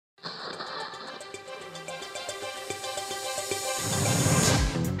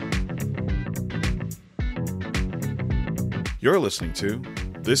You're listening to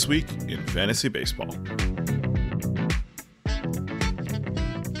This Week in Fantasy Baseball.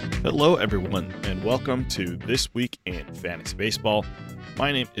 Hello, everyone, and welcome to This Week in Fantasy Baseball.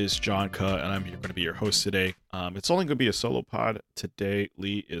 My name is John Kuh, and I'm going to be your host today. It's only going to be a solo pod today.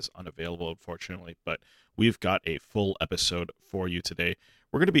 Lee is unavailable, unfortunately, but we've got a full episode for you today.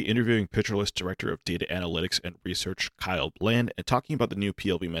 We're going to be interviewing PitcherList Director of Data Analytics and Research, Kyle Bland, and talking about the new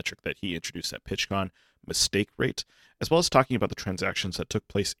PLV metric that he introduced at PitchCon, mistake rate, as well as talking about the transactions that took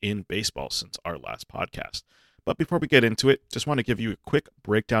place in baseball since our last podcast. But before we get into it, just want to give you a quick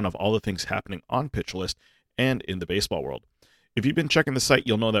breakdown of all the things happening on PitcherList and in the baseball world. If you've been checking the site,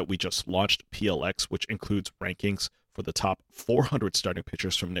 you'll know that we just launched PLX, which includes rankings for the top 400 starting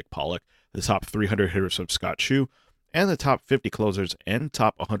pitchers from Nick Pollock, the top 300 hitters from Scott Chu, and the top 50 closers and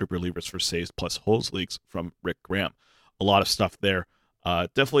top 100 relievers for saves plus holds leagues from Rick Graham. A lot of stuff there.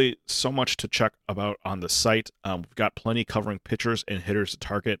 Definitely so much to check about on the site. We've got plenty covering pitchers and hitters to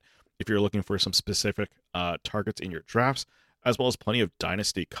target if you're looking for some specific targets in your drafts, as well as plenty of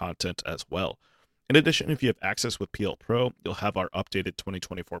dynasty content as well. In addition, if you have access with PL Pro, you'll have our updated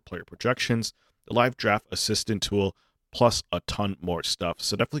 2024 player projections, the live draft assistant tool, plus a ton more stuff.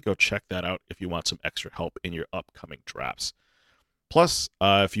 So definitely go check that out if you want some extra help in your upcoming drafts. Plus,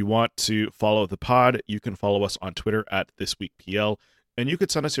 if you want to follow the pod, you can follow us on Twitter at ThisWeekPL, and you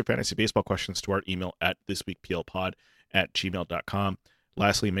could send us your fantasy baseball questions to our email at thisweekplpod@gmail.com.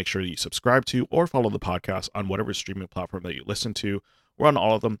 Lastly, make sure that you subscribe to or follow the podcast on whatever streaming platform that you listen to. We're on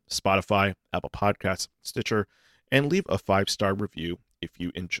all of them: Spotify, Apple Podcasts, Stitcher, and leave a 5-star review if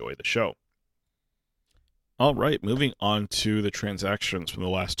you enjoy the show. All right, moving on to the transactions from the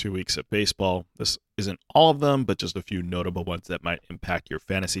last 2 weeks of baseball. This isn't all of them, but just a few notable ones that might impact your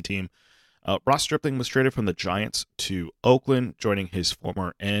fantasy team. Ross Stripling was traded from the Giants to Oakland, joining his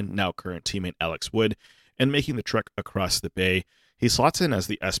former and now current teammate Alex Wood, and making the trek across the bay. He slots in as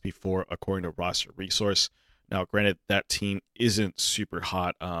the SP4 according to Roster Resource. Now, granted, that team isn't super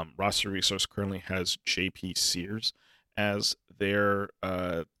hot. Roster Resource currently has JP Sears as their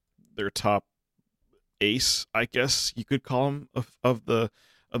top ace, I guess you could call him, of the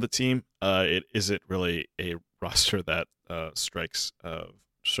team. It isn't really a roster that strikes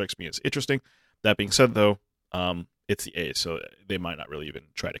me as interesting. That being said, though, it's the A's, so they might not really even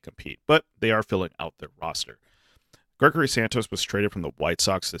try to compete, but they are filling out their roster. Gregory Santos was traded from the White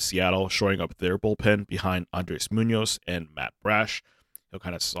Sox to Seattle, shoring up their bullpen behind Andres Munoz and Matt Brash. He'll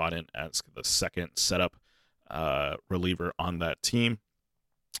kind of slot in as the second setup reliever on that team.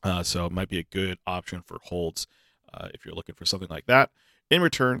 So it might be a good option for holds if you're looking for something like that. In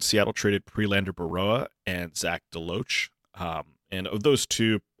return, Seattle traded Prelander Berroa and Zach DeLoach. And of those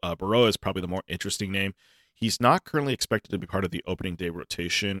two, Berroa is probably the more interesting name. He's not currently expected to be part of the opening day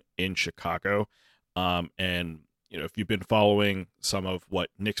rotation in Chicago. And if you've been following some of what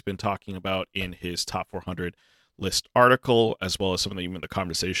Nick's been talking about in his top 400 list article, as well as some of the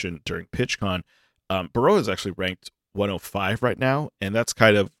conversation during PitchCon, Berroa is actually ranked 105 right now, and that's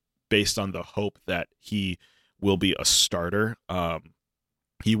kind of based on the hope that he will be a starter.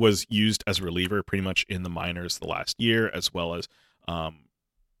 He was used as a reliever pretty much in the minors the last year, as well as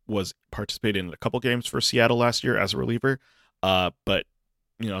was participated in a couple games for Seattle last year as a reliever. But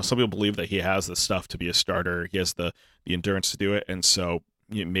some people believe that he has the stuff to be a starter. He has the endurance to do it, and so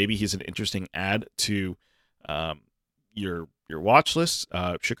maybe he's an interesting add to your watch list.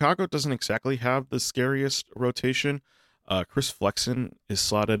 Chicago doesn't exactly have the scariest rotation. Chris Flexen is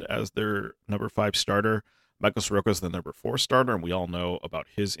slotted as their number 5 starter. Michael Soroka is the number 4 starter, and we all know about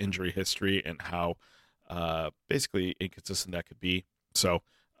his injury history and how basically inconsistent that could be. So,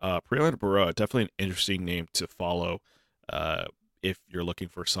 Prelander Berroa, definitely an interesting name to follow if you're looking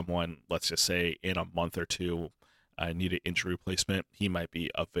for someone, let's just say, in a month or two, need an injury replacement. He might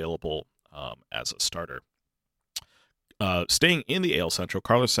be available as a starter. Staying in the AL Central,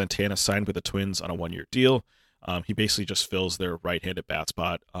 Carlos Santana signed with the Twins on a 1-year deal. He basically just fills their right-handed bat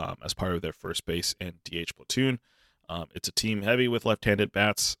spot as part of their first base and DH platoon. It's a team heavy with left-handed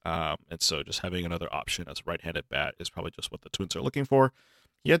bats, and so just having another option as a right-handed bat is probably just what the Twins are looking for.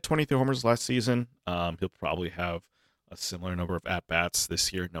 He had 23 homers last season. He'll probably have a similar number of at-bats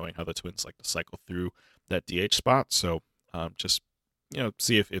this year, knowing how the Twins like to cycle through that DH spot. So just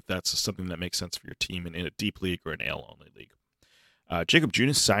see if that's something that makes sense for your team in a deep league or an AL-only league. Jacob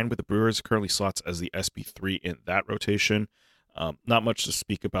Junis signed with the Brewers, currently slots as the SP3 in that rotation. Not much to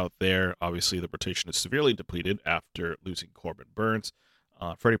speak about there. Obviously, the rotation is severely depleted after losing Corbin Burns.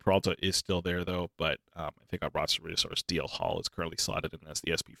 Freddie Peralta is still there, though, but I think our roster resource, DL Hall, is currently slotted in as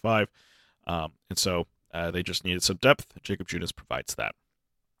the SP5. And so they just needed some depth. Jacob Junis provides that.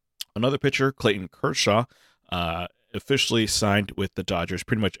 Another pitcher, Clayton Kershaw, officially signed with the Dodgers,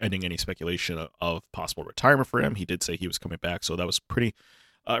 pretty much ending any speculation of possible retirement for him. He did say he was coming back, so that was pretty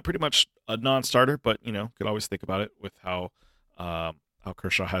much a non-starter. But could always think about it with how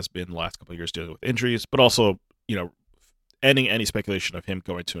Kershaw has been the last couple of years dealing with injuries, but also ending any speculation of him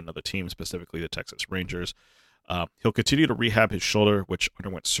going to another team, specifically the Texas Rangers. He'll continue to rehab his shoulder, which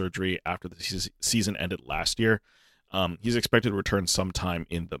underwent surgery after the season ended last year. He's expected to return sometime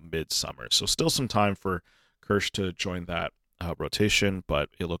in the midsummer, so still some time for Kersh to join that rotation, but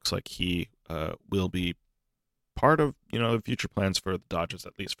it looks like he will be part of the future plans for the Dodgers,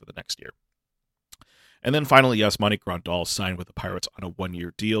 at least for the next year. And then finally, Yasmani Grandal signed with the Pirates on a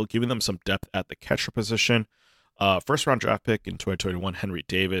 1-year deal, giving them some depth at the catcher position. First round draft pick in 2021, Henry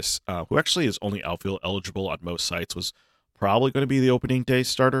Davis, who actually is only outfield eligible on most sites, was probably going to be the opening day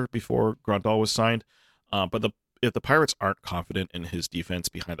starter before Grandal was signed. But if the Pirates aren't confident in his defense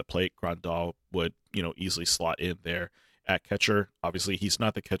behind the plate, Grandal would easily slot in there at catcher. Obviously, he's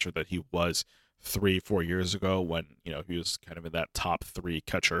not the catcher that he was 3-4 years ago when he was kind of in that top 3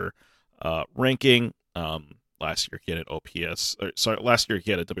 catcher ranking. Last year he had an last year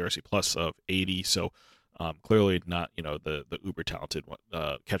he had a WRC plus of 80, so clearly not the uber talented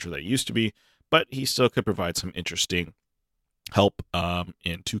catcher that he used to be, but he still could provide some interesting help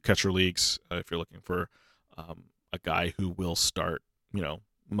in 2 catcher leagues if you're looking for a guy who will start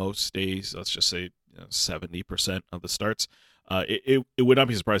most days. Let's just say 70% of the starts. It would not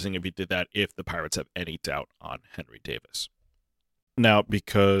be surprising if he did that if the Pirates have any doubt on Henry Davis. Now,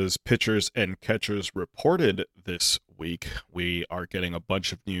 because pitchers and catchers reported this week, we are getting a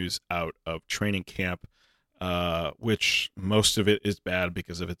bunch of news out of training camp, which most of it is bad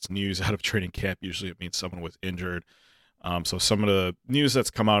because if it's news out of training camp, usually it means someone was injured. So some of the news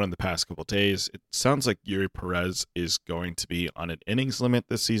that's come out in the past couple of days, it sounds like Yuri Perez is going to be on an innings limit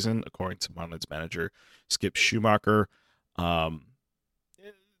this season, according to Marlins manager Skip Schumacher.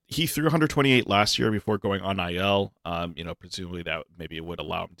 He threw 128 last year before going on IL. Presumably that maybe it would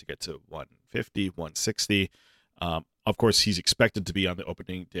allow him to get to 150, 160. Of course, he's expected to be on the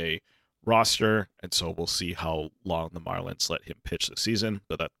opening day roster, and so we'll see how long the Marlins let him pitch this season.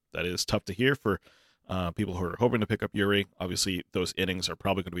 But that is tough to hear for people who are hoping to pick up Yuri. Obviously, those innings are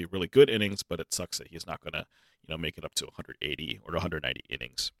probably going to be really good innings, but it sucks that he's not going to make it up to 180 or 190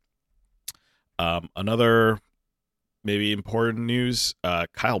 innings. Another maybe important news,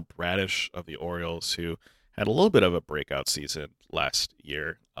 Kyle Bradish of the Orioles, who had a little bit of a breakout season last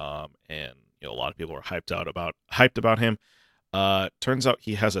year, and a lot of people were hyped about him. Turns out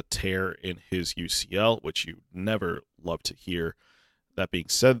he has a tear in his UCL, which you never love to hear. That being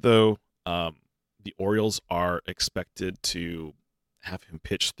said, though, the Orioles are expected to have him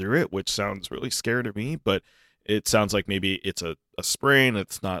pitch through it, which sounds really scary to me, but it sounds like maybe it's a sprain.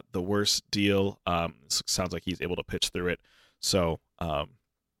 It's not the worst deal. It sounds like he's able to pitch through it. So,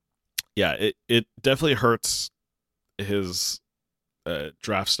 it definitely hurts his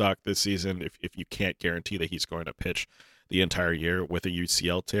draft stock this season if you can't guarantee that he's going to pitch the entire year with a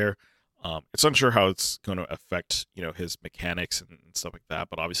UCL tear. It's unsure how it's going to affect his mechanics and stuff like that,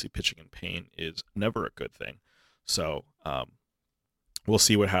 but obviously pitching in pain is never a good thing. So we'll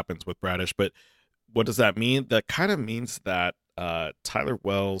see what happens with Bradish. But what does that mean? That kind of means that Tyler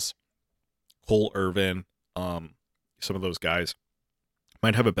Wells, Cole Irvin, some of those guys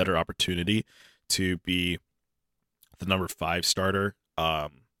might have a better opportunity to be the number 5 starter.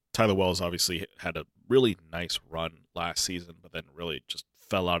 Tyler Wells obviously had a really nice run last season, but then really just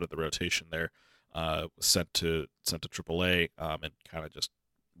fell out of the rotation there. Was sent to AAA, and kind of just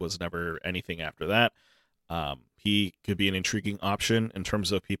was never anything after that. He could be an intriguing option in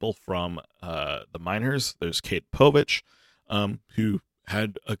terms of people from the minors. There's Cade Povich, who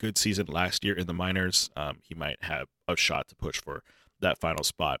had a good season last year in the minors. He might have a shot to push for that final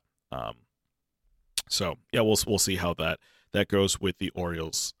spot. We'll see how that goes with the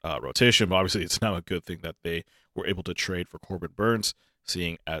Orioles rotation. But obviously, it's now a good thing that they were able to trade for Corbin Burns,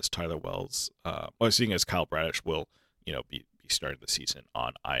 seeing as Kyle Bradish will be starting the season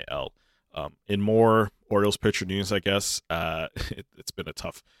on IL. In more Orioles pitcher news, I guess it's been a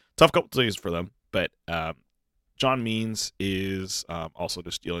tough couple of days for them. But John Means is also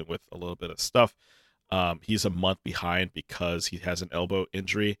just dealing with a little bit of stuff. He's a month behind because he has an elbow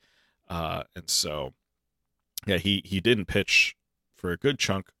injury, and so he didn't pitch for a good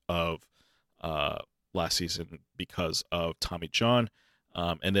chunk of last season because of Tommy John,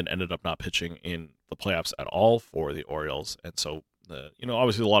 and then ended up not pitching in the playoffs at all for the Orioles. And so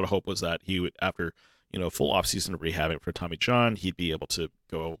obviously a lot of hope was that he would, after full offseason rehabbing for Tommy John, he'd be able to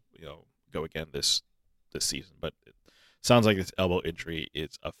go again this season. But it sounds like this elbow injury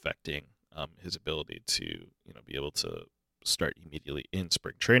is affecting his ability to be able to start immediately in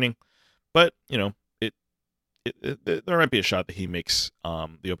spring training. But there might be a shot that he makes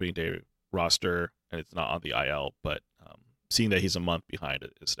the opening day roster and it's not on the IL. But seeing that he's a month behind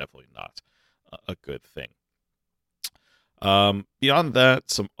it is definitely not a good thing. Beyond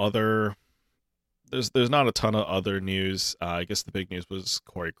that, there's not a ton of other news. I guess the big news was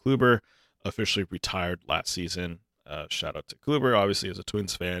Corey Kluber officially retired last season. Shout out to Kluber. Obviously, as a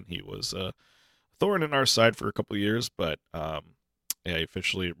Twins fan, he was a thorn in our side for a couple of years, but he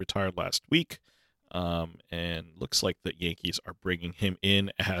officially retired last week. And looks like the Yankees are bringing him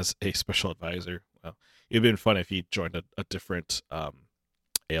in as a special advisor. Well, it'd been fun if he joined a different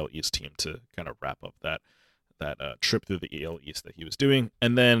AL East team to kind of wrap up that trip through the AL East that he was doing.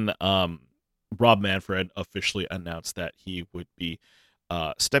 And then Rob Manfred officially announced that he would be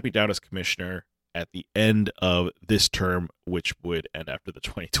stepping down as commissioner at the end of this term, which would end after the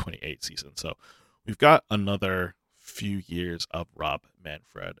 2028 season. So we've got another few years of Rob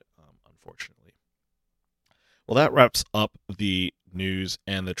Manfred, unfortunately. Well, that wraps up the news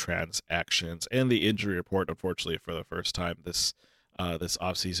and the transactions and the injury report, unfortunately, for the first time this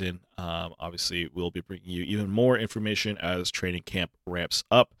offseason. Obviously, we'll be bringing you even more information as training camp ramps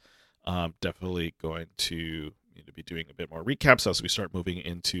up. Definitely going to need to be doing a bit more recaps as we start moving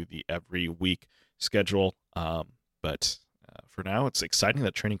into the every week schedule. But for now, it's exciting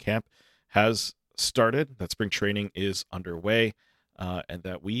that training camp has started, that spring training is underway, and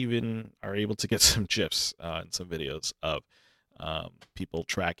that we even are able to get some GIFs and some videos of people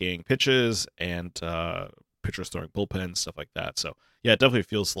tracking pitches and pitchers throwing bullpens, stuff like that. So yeah, it definitely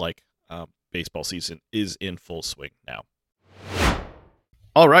feels like baseball season is in full swing now.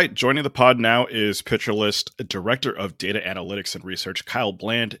 All right, joining the pod now is PitcherList Director of Data Analytics and Research, Kyle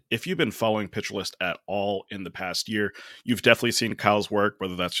Bland. If you've been following PitcherList at all in the past year, you've definitely seen Kyle's work,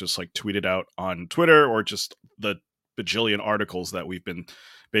 whether that's just like tweeted out on Twitter or just the bajillion articles that we've been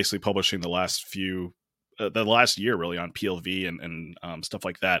basically publishing the last year really on PLV and stuff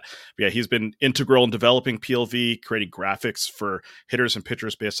like that. But yeah, he's been integral in developing PLV, creating graphics for hitters and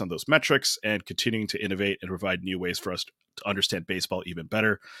pitchers based on those metrics, and continuing to innovate and provide new ways for us to understand baseball even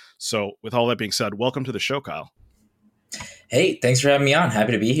better. So with all that being said, welcome to the show, Kyle. Hey, thanks for having me on.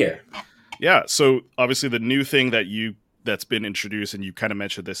 Happy to be here. Yeah, so obviously the new thing that's been introduced, and you kind of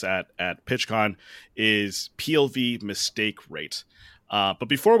mentioned this at PitchCon, is PLV mistake rate. But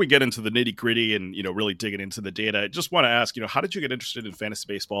before we get into the nitty gritty and, really digging into the data, I just want to ask, how did you get interested in fantasy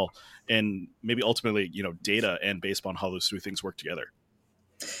baseball and maybe ultimately, data and baseball and how those two things work together?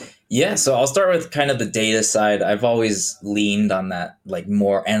 Yeah, so I'll start with kind of the data side. I've always leaned on that like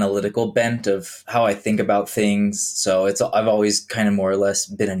more analytical bent of how I think about things. So I've always kind of more or less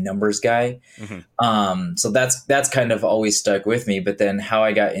been a numbers guy. Mm-hmm. So that's kind of always stuck with me. But then how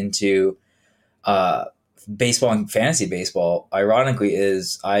I got into baseball and fantasy baseball, ironically,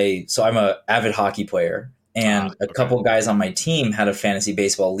 is I'm a avid hockey player, and a couple guys on my team had a fantasy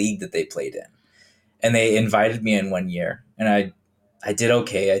baseball league that they played in, and they invited me in one year, and I did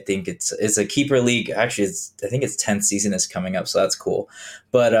okay. I think it's a keeper league. Actually, I think its 10th season is coming up, so that's cool.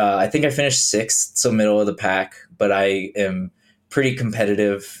 But I think I finished 6th, so middle of the pack. But I am pretty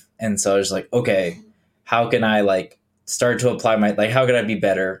competitive, and so I was like, okay, how can I start to apply how could I be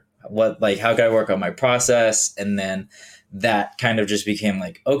better? How could I work on my process? And then that kind of just became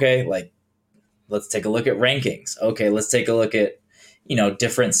okay, let's take a look at rankings. Okay, let's take a look at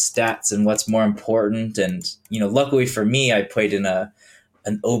different stats and what's more important. And luckily for me, I played in an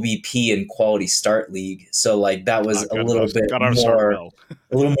OBP and quality start league, so that was a little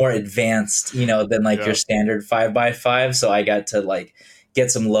more advanced than your standard 5x5. So I got to get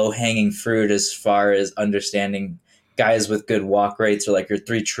some low hanging fruit as far as understanding guys with good walk rates, or your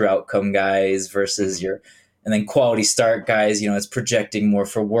 3 true outcome guys versus and then quality start guys, it's projecting more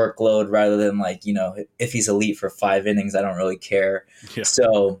for workload rather than if he's elite for 5 innings, I don't really care. Yeah.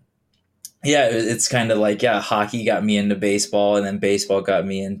 So yeah, it's kind of hockey got me into baseball, and then baseball got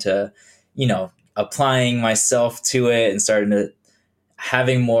me into, applying myself to it and starting to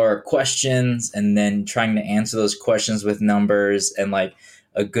having more questions, and then trying to answer those questions with numbers and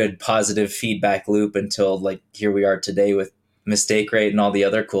a good positive feedback loop until here we are today with mistake rate and all the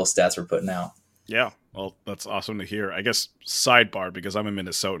other cool stats we're putting out. Yeah, well, that's awesome to hear. I guess sidebar, because I'm a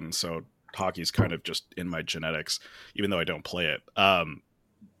Minnesotan, so hockey's kind of just in my genetics, even though I don't play it.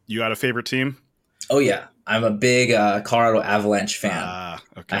 You got a favorite team? Oh yeah, I'm a big Colorado Avalanche fan.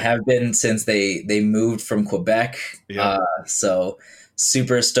 Okay. I have been since they moved from Quebec. Yeah. So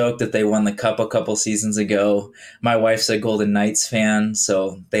super stoked that they won the cup a couple seasons ago. My wife's a Golden Knights fan,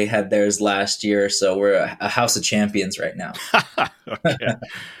 so they had theirs last year. So we're a house of champions right now. Okay.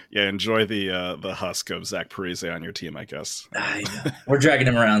 Yeah, enjoy the husk of Zach Parise on your team, I guess. I know. We're dragging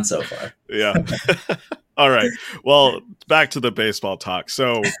him around so far. Yeah. All right. Well, back to the baseball talk.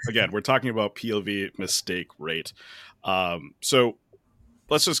 So again, we're talking about POV mistake rate. So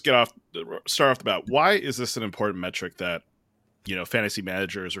let's just start off the bat. Why is this an important metric that, fantasy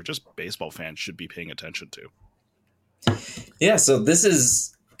managers or just baseball fans should be paying attention to? Yeah, so this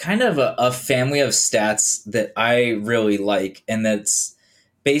is kind of a family of stats that I really like, and that's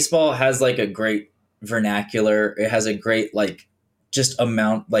baseball has like a great vernacular. It has a great like just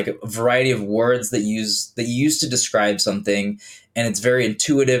amount like a variety of words that you use to describe something, and it's very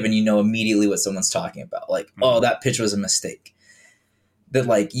intuitive, and you know immediately what someone's talking about. Like, oh, that pitch was a mistake. That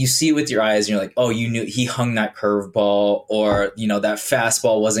like you see with your eyes, and you're like, oh, you knew he hung that curveball, or that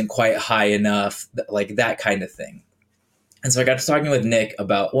fastball wasn't quite high enough, like that kind of thing. And so I got to talking with Nick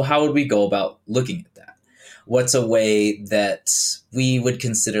about, well, how would we go about looking at that? What's a way that we would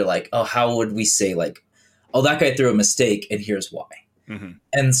consider like, oh, how would we say like, oh, that guy threw a mistake and here's why. Mm-hmm.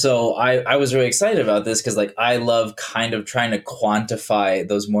 And so I was really excited about this because like I love kind of trying to quantify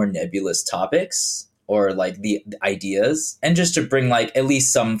those more nebulous topics or like the ideas, and just to bring like at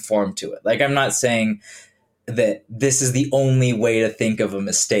least some form to it. Like I'm not saying that this is the only way to think of a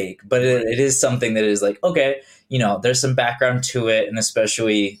mistake, but it is something that is like, okay, there's some background to it. And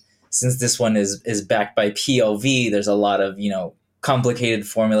especially since this one is backed by PLV, there's a lot of, complicated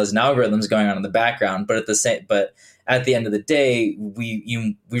formulas and algorithms going on in the background. But at the end of the day,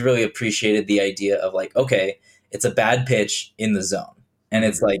 we really appreciated the idea of like, okay, it's a bad pitch in the zone. And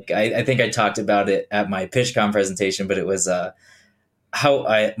it's like, I think I talked about it at my PitchCon presentation, but it was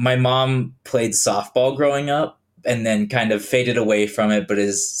my mom played softball growing up and then kind of faded away from it, but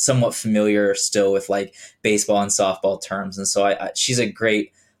is somewhat familiar still with like baseball and softball terms. And so she's a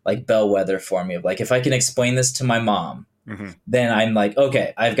great like bellwether for me of like, if I can explain this to my mom, then I'm like,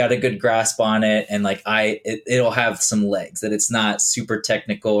 okay, I've got a good grasp on it. And like, it'll have some legs, that it's not super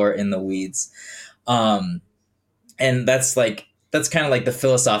technical or in the weeds. And that's kind of like the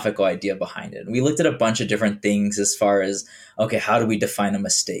philosophical idea behind it. We looked at a bunch of different things as far as, okay, how do we define a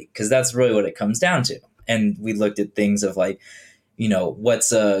mistake? Because that's really what it comes down to. And we looked at things of like,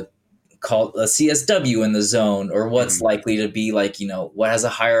 what's called a CSW in the zone, or what's likely to be like, what has a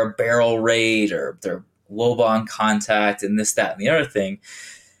higher barrel rate, or their woba on contact, and this, that, and the other thing.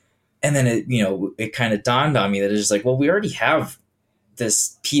 And then it kind of dawned on me that it's just like, well, we already have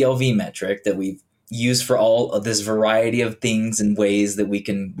this PLV metric that we've used for all of this variety of things and ways that we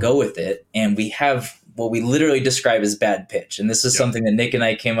can go with it. And we have what we literally describe as bad pitch. And this is something that Nick and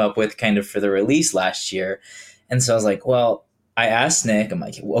I came up with kind of for the release last year. And so I was like, well, I asked Nick, I'm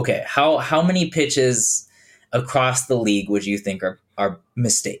like, okay, how many pitches across the league would you think are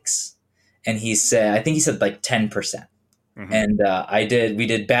mistakes? And I think he said like 10%. And we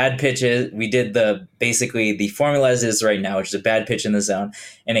did bad pitches. We did basically the formula as is right now, which is a bad pitch in the zone.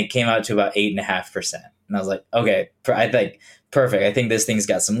 And it came out to about 8.5%. And I was like, okay, I think perfect. I think this thing's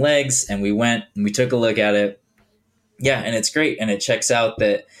got some legs. And we went and we took a look at it. Yeah. And it's great. And it checks out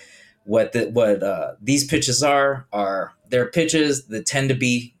that what these pitches are they're pitches that tend to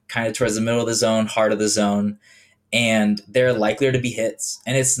be kind of towards the middle of the zone, heart of the zone. And they're likelier to be hits.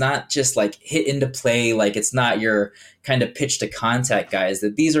 And it's not just like hit into play, like it's not your kind of pitch to contact guys,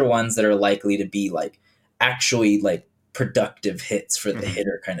 that these are ones that are likely to be like actually like productive hits for the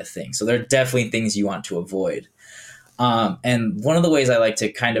hitter kind of thing. So they're definitely things you want to avoid. And one of the ways I like to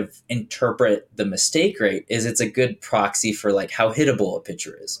kind of interpret the mistake rate is it's a good proxy for like how hittable a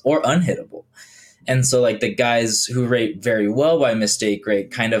pitcher is or unhittable. And so like the guys who rate very well by mistake rate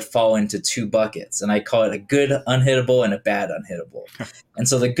kind of fall into two buckets. And I call it a good unhittable and a bad unhittable. And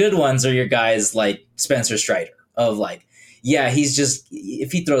so the good ones are your guys like Spencer Strider of like, yeah, he's just,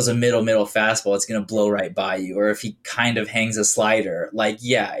 if he throws a middle fastball, it's going to blow right by you. Or if he kind of hangs a slider, like,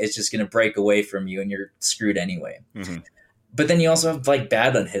 yeah, it's just going to break away from you and you're screwed anyway. But then you also have like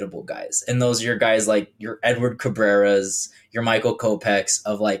bad unhittable guys. And those are your guys like your Edward Cabreras, your Michael Kopechs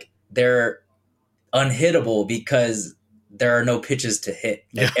of like, they're unhittable because there are no pitches to hit.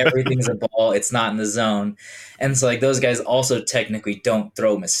 Like everything's a ball. It's not in the zone. And so like those guys also technically don't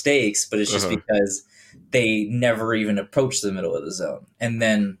throw mistakes, but it's just because they never even approach the middle of the zone. And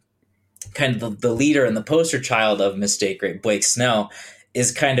then kind of the leader and the poster child of mistake rate, Blake Snell,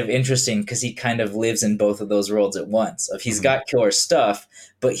 is kind of interesting because he kind of lives in both of those worlds at once. Of he's got killer stuff,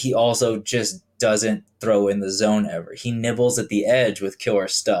 but he also just doesn't throw in the zone ever. He nibbles at the edge with killer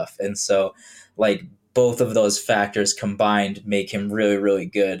stuff. And so like both of those factors combined make him really, really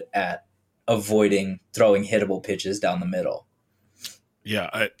good at avoiding throwing hittable pitches down the middle.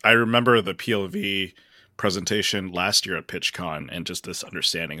 Yeah, I remember the PLV presentation last year at PitchCon and just this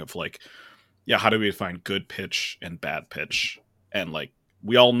understanding of like, yeah, how do we find good pitch and bad pitch? And like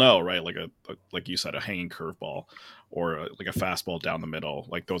we all know, right? Like like you said, a hanging curveball or like a fastball down the middle,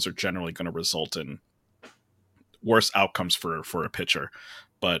 like those are generally going to result in worse outcomes for a pitcher.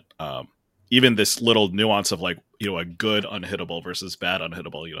 But even this little nuance of like, you know, a good unhittable versus bad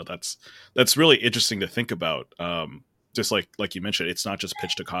unhittable, you know, that's really interesting to think about. Just like you mentioned, it's not just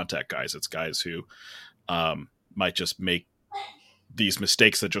pitch to contact guys; it's guys who might just make these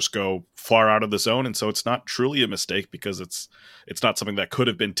mistakes that just go far out of the zone, and so it's not truly a mistake because it's not something that could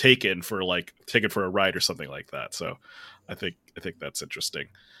have been taken for a ride or something like that. So I think that's interesting.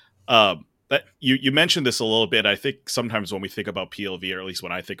 That you mentioned this a little bit. I think sometimes when we think about PLV, or at least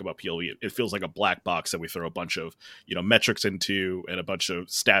when I think about PLV, it feels like a black box that we throw a bunch of, you know, metrics into and a bunch of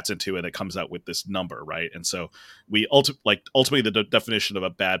stats into, and it comes out with this number, right? And so we ultimately the definition of a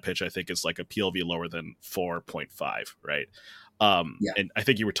bad pitch, I think, is like a PLV lower than 4.5, right? Yeah. And I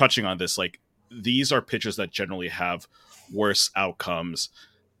think you were touching on this, like these are pitches that generally have worse outcomes.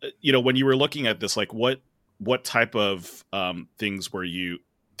 You know, when you were looking at this, like what type of things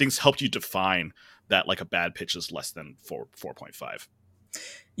helped you define that like a bad pitch is less than 4.5?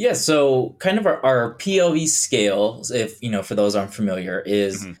 Yeah, so kind of our PLV scale, if you know, for those aren't familiar,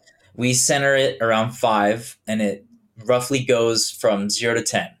 is Mm-hmm. we center it around 5, and it roughly goes from 0 to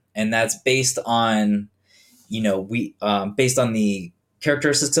 10, and that's based on, you know, we based on the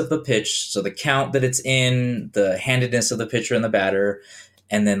characteristics of the pitch, so the count that it's in, the handedness of the pitcher and the batter,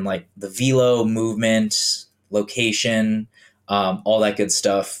 and then like the velo, movement, location, all that good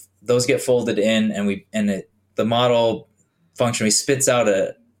stuff. Those get folded in, and the model function, we spits out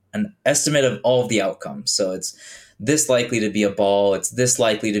an estimate of all of the outcomes. So it's this likely to be a ball, it's this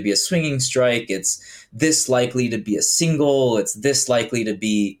likely to be a swinging strike, it's this likely to be a single, it's this likely to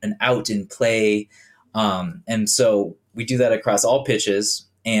be an out in play. And so we do that across all pitches.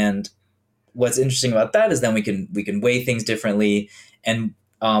 And what's interesting about that is then we can weigh things differently. And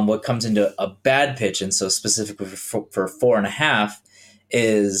what comes into a bad pitch, and so specifically for 4.5,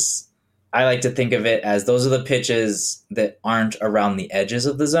 is I like to think of it as those are the pitches that aren't around the edges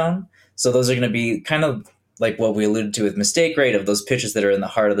of the zone. So those are going to be kind of like what we alluded to with mistake rate, of those pitches that are in the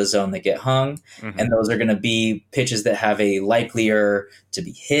heart of the zone that get hung. Mm-hmm. And those are going to be pitches that have a likelier to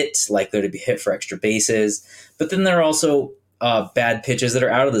be hit for extra bases. But then there are also bad pitches that are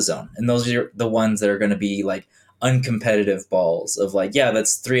out of the zone. And those are the ones that are going to be like uncompetitive balls of like, yeah,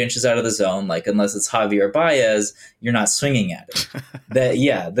 that's 3 inches out of the zone. Like, unless it's Javier Baez, you're not swinging at it.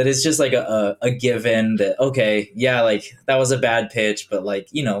 That is just like a given that, okay, yeah, like that was a bad pitch, but like,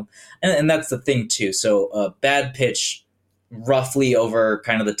 you know, and that's the thing too. So a bad pitch roughly over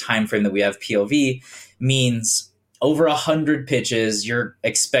kind of the time frame that we have PLV means over 100 pitches, you're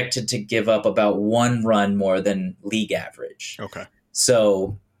expected to give up about 1 run more than league average. Okay.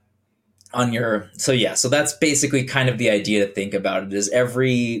 So so that's basically kind of the idea to think about it, is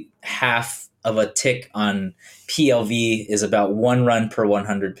every half of a tick on PLV is about 1 run per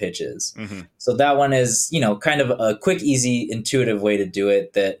 100 pitches. Mm-hmm. So that one is, you know, kind of a quick, easy, intuitive way to do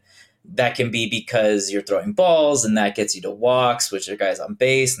it. That can be because you're throwing balls and that gets you to walks, which are guys on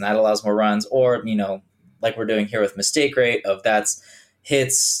base, and that allows more runs. Or, you know, like we're doing here with mistake rate, of that's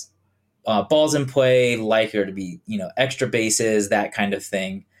hits, balls in play, likelier to be, you know, extra bases, that kind of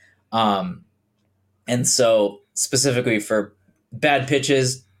thing. And so specifically for bad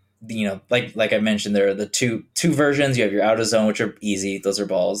pitches, you know, like I mentioned, there are the two versions. You have your out of zone, which are easy; those are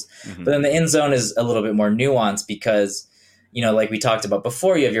balls. Mm-hmm. But then the in zone is a little bit more nuanced because, you know, like we talked about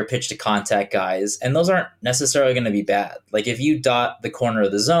before, you have your pitch to contact guys, and those aren't necessarily going to be bad. Like if you dot the corner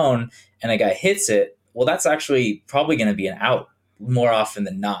of the zone and a guy hits it, well, that's actually probably going to be an out more often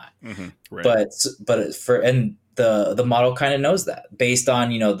than not. Mm-hmm. Right. But the model kind of knows that based on,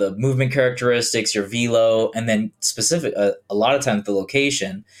 you know, the movement characteristics, your velo, and then specific a lot of times the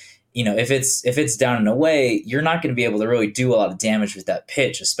location. You know, if it's down and away, you're not going to be able to really do a lot of damage with that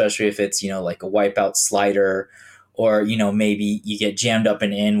pitch, especially if it's, you know, like a wipeout slider, or, you know, maybe you get jammed up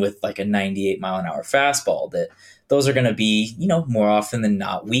and in with like a 98-mile-an-hour fastball. Those are going to be, you know, more often than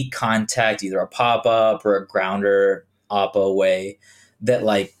not weak contact, either a pop up or a grounder oppo away. That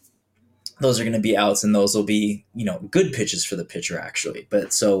like those are going to be outs, and those will be, you know, good pitches for the pitcher actually.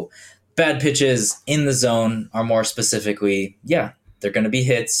 But so bad pitches in the zone are more specifically, yeah, they're going to be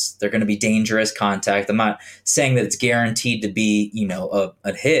hits. They're going to be dangerous contact. I'm not saying that it's guaranteed to be, you know,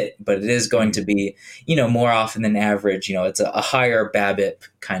 a hit, but it is going to be, you know, more often than average. You know, it's a higher BABIP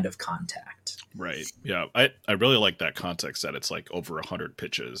kind of contact. Right. Yeah. I really like that context that it's like over 100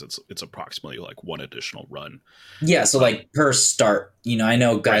 pitches. It's approximately like one additional run. Yeah, so Um, like per start, I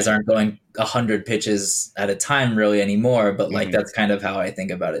know guys right. aren't Yeah. going 100 pitches at a time really anymore, but like Hmm. that's kind of how I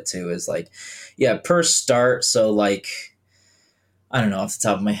think about it too. Is like, yeah, per start. So like, I don't know off the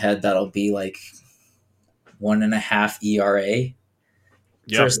top of my head, that'll be like 1.5 ERA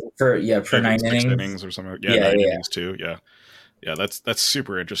Yeah. for yeah per If it's nine six innings. innings or something. Yeah. Yeah, Nine yeah, innings too. Yeah. Yeah. That's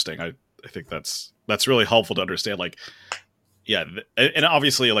super interesting. I think that's really helpful to understand. Like, yeah, and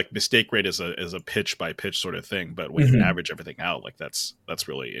obviously, like mistake rate is a pitch by pitch sort of thing. But when you hmm average everything out, like that's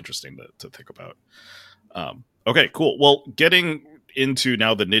really interesting to think about. Okay, cool. Well, getting into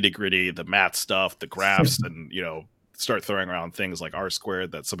now the nitty gritty, the math stuff, the graphs, and start throwing around things like R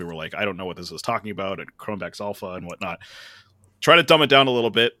squared that some people were like, I don't know what this is talking about, and Cronbach's alpha and whatnot. Try to dumb it down a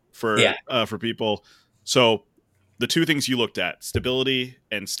little bit yeah. for people. So the two things you looked at, stability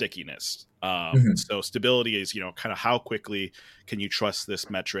and stickiness. hmm So stability is kind of how quickly can you trust this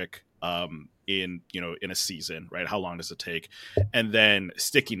metric in in a season, right? How long does it take? And then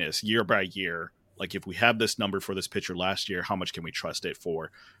stickiness, year by year. Like if we have this number for this pitcher last year, how much can we trust it for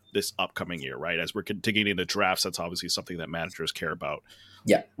this upcoming year, right? As we're continuing the drafts, that's obviously something that managers care about.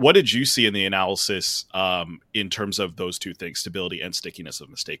 Yeah. What did you see in the analysis in terms of those two things, stability and stickiness of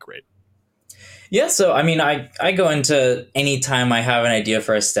mistake rate? Yeah, so I mean, I go into any time I have an idea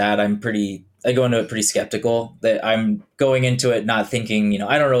for a stat, I go into it pretty skeptical. That I'm going into it not thinking,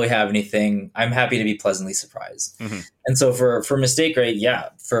 I don't really have anything. I'm happy to be pleasantly surprised. Mm-hmm. And so for mistake rate, yeah,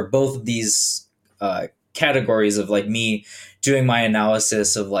 for both of these categories of like me doing my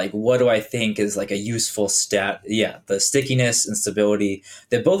analysis of like what do I think is like a useful stat, yeah, the stickiness and stability,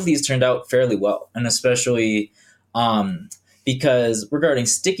 that both of these turned out fairly well, and especially um, because regarding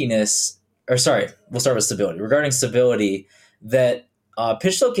stickiness, or sorry, we'll start with stability. Regarding stability, that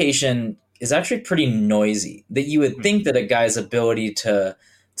pitch location is actually pretty noisy. That you would think that a guy's ability to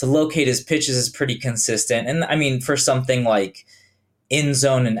locate his pitches is pretty consistent. And I mean, for something like in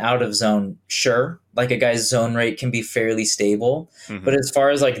zone and out of zone, sure, like a guy's zone rate can be fairly stable. Mm-hmm. But as far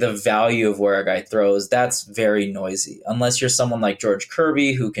as like the value of where a guy throws, that's very noisy. Unless you're someone like George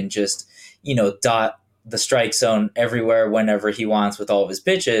Kirby who can just, dot the strike zone everywhere whenever he wants with all of his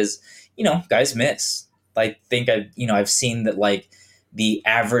pitches, guys miss. I think I've seen that like the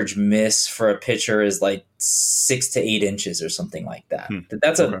average miss for a pitcher is like 6 to 8 inches or something like that. Hmm.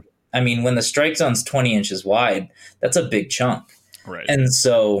 That's Okay. I mean, when the strike zone's 20 inches wide, that's a big chunk. Right. And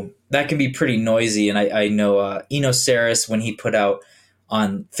so that can be pretty noisy. And I know Eno Saris, when he put out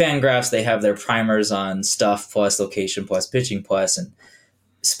on Fangraphs, they have their primers on stuff plus location plus pitching plus, and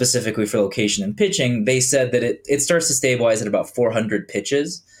specifically for location and pitching, they said that it starts to stabilize at about 400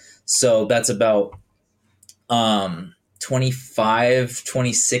 pitches. So that's about 25,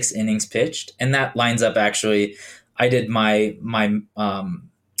 26 innings pitched. And that lines up actually. I did my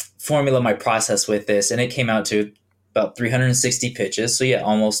formula, my process with this, and it came out to about 360 pitches. So yeah,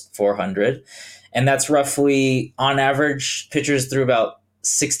 almost 400. And that's roughly on average pitchers threw about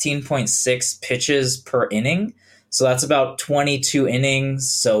 16.6 pitches per inning. So that's about 22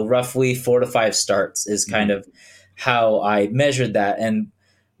 innings. So roughly 4 to 5 starts is Mm-hmm. kind of how I measured that. And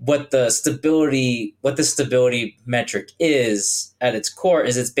what the stability metric is at its core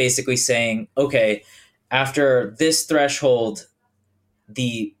is it's basically saying, okay, after this threshold,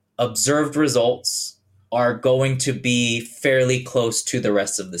 the observed results are going to be fairly close to the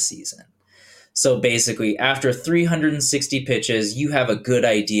rest of the season. So basically, after 360 pitches, you have a good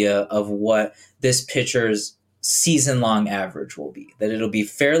idea of what this pitcher's season long average will be. That it'll be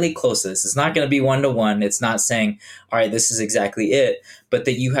fairly close to this. It's not going to be 1-to-1. It's not saying, all right, this is exactly it, but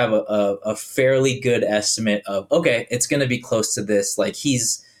that you have a fairly good estimate of, okay, it's going to be close to this. Like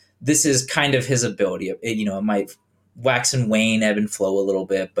this is kind of his ability. It might wax and wane, ebb and flow a little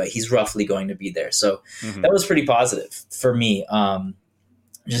bit, but he's roughly going to be there. So Mm-hmm. that was pretty positive for me.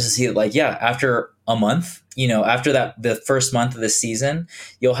 Just to see it, like, yeah, after a month, after the first month of the season,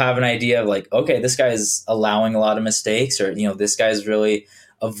 you'll have an idea of like, okay, this guy's allowing a lot of mistakes, or this guy's really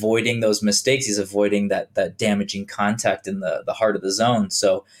avoiding those mistakes. He's avoiding that damaging contact in the heart of the zone.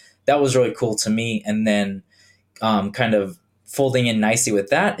 So that was really cool to me. And then kind of folding in nicely with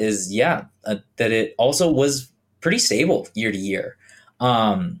that is, yeah, that it also was pretty stable year to year.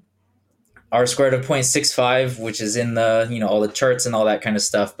 R squared of 0.65, which is in the all the charts and all that kind of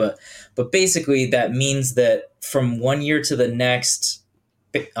stuff. But basically that means that from one year to the next,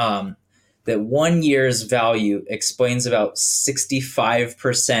 that 1 year's value explains about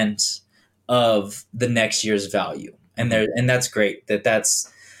 65% of the next year's value, and Mm-hmm. that's great.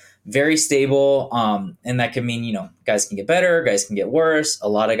 That's very stable. And that can mean, guys can get better, guys can get worse. A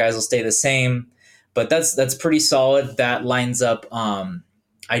lot of guys will stay the same, but that's pretty solid. That lines up.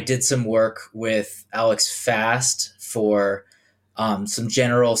 I did some work with Alex Fast for some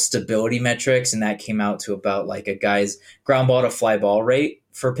general stability metrics, and that came out to about like a guy's ground ball to fly ball rate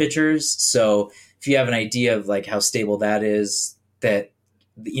for pitchers. So if you have an idea of like how stable that is, that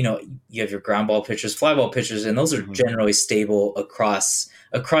you have your ground ball pitchers, fly ball pitchers, and those are generally stable across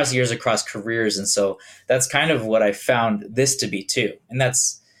years, across careers. And so that's kind of what I found this to be too. And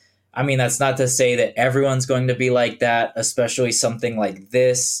that's not to say that everyone's going to be like that, especially something like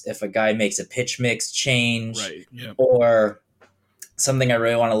this. If a guy makes a pitch mix change, right, yeah. or something I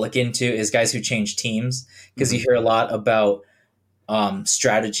really want to look into is guys who change teams, because you hear a lot about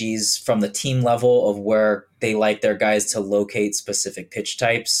strategies from the team level of where they like their guys to locate specific pitch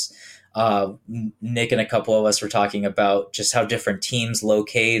types. Nick and a couple of us were talking about just how different teams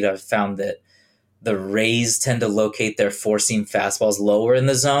locate. I've found that the Rays tend to locate their four-seam fastballs lower in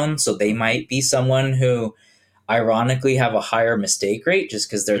the zone, so they might be someone who ironically have a higher mistake rate just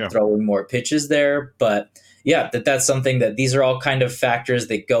because they're throwing more pitches there. But yeah, that's something that these are all kind of factors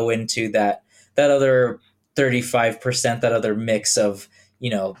that go into that other 35%, that other mix of,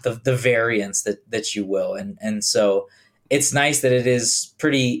 the variance that you will. And so it's nice that it is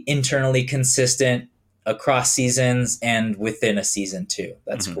pretty internally consistent across seasons and within a season too.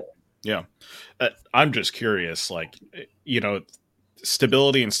 That's cool. Yeah. I'm just curious, like,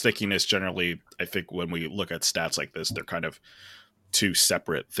 stability and stickiness generally, I think when we look at stats like this, they're kind of two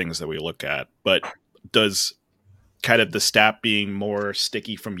separate things that we look at. But does kind of the stat being more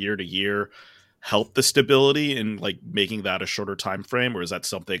sticky from year to year help the stability in like making that a shorter time frame, or is that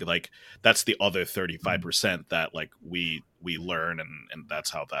something like that's the other 35% that like we learn and that's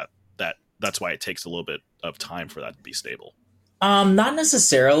how that's why it takes a little bit of time for that to be stable? Not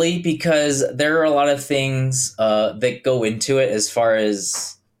necessarily, because there are a lot of things that go into it as far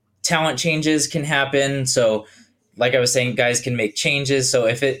as talent changes can happen. So like I was saying, guys can make changes. So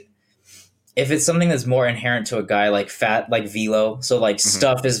if it's something that's more inherent to a guy like velo, so like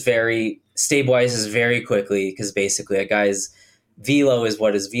stuff is stabilizes very quickly, because basically a guy's velo is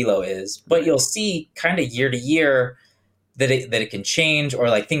what his velo is. But you'll see kind of year to year that it can change, or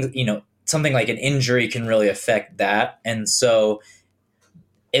like things, something like an injury can really affect that. And so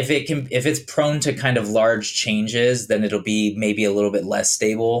if it's prone to kind of large changes, then it'll be maybe a little bit less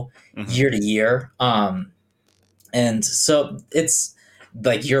stable year to year. And so it's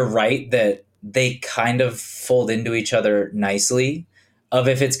like, you're right that they kind of fold into each other nicely.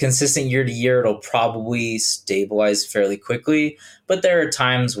 If it's consistent year to year, it'll probably stabilize fairly quickly. But there are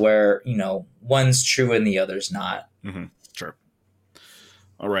times where, one's true and the other's not. Sure.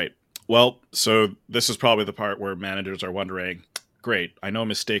 All right. Well, so this is probably the part where managers are wondering, great, I know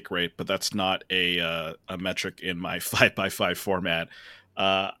mistake rate, but that's not a metric in my 5x5 format.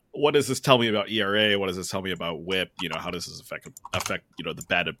 What does this tell me about ERA? What does this tell me about WHIP? How does this affect the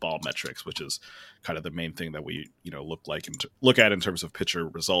batted ball metrics, which is kind of the main thing that we look at in terms of pitcher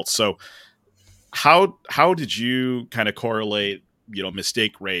results. So how did you kind of correlate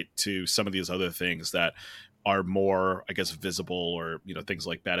mistake rate to some of these other things that are more, I guess, visible, or things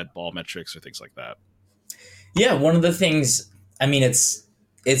like batted ball metrics or things like that? Yeah, one of the things,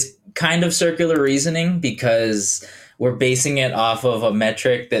 it's kind of circular reasoning, because we're basing it off of a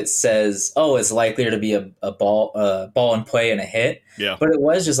metric that says, oh, it's likelier to be a ball in play and a hit. Yeah. But it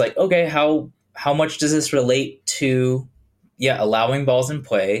was just like, okay, how much does this relate to allowing balls in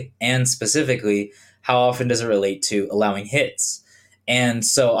play, and specifically how often does it relate to allowing hits? And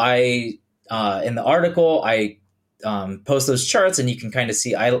so I in the article I post those charts, and you can kind of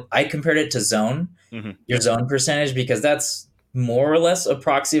see I compared it to zone, your zone percentage, because that's more or less a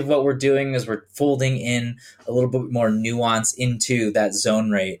proxy of what we're doing, is we're folding in a little bit more nuance into that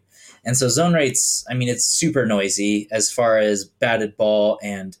zone rate. And so zone rates, it's super noisy as far as batted ball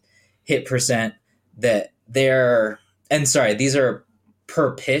and hit percent, that these are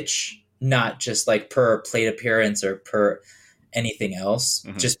per pitch, not just like per plate appearance or per anything else,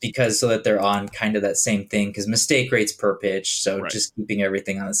 just because so that they're on kind of that same thing, because mistake rates per pitch. So just keeping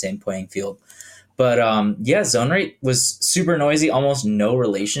everything on the same playing field. But zone rate was super noisy, almost no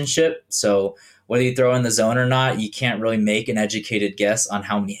relationship. So whether you throw in the zone or not, you can't really make an educated guess on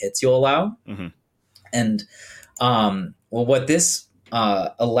how many hits you'll allow. And what this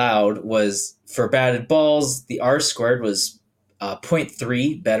allowed was, for batted balls, the R squared was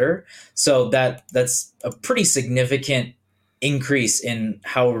 0.3 better. So that's a pretty significant increase in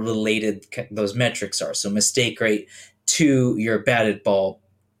how related those metrics are. So mistake rate to your batted ball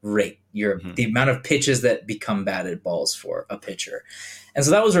rate, Mm-hmm. the amount of pitches that become batted balls for a pitcher. And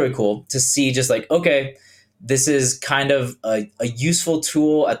so that was really cool to see, just like, okay, this is kind of a useful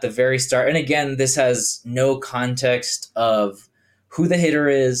tool at the very start. And again, this has no context of who the hitter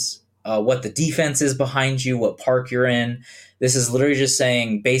is, what the defense is behind you, what park you're in. This is literally just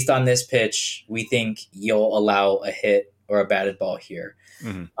saying, based on this pitch, we think you'll allow a hit or a batted ball here.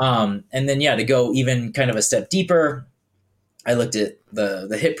 Mm-hmm. And then, yeah, to go even kind of a step deeper, I looked at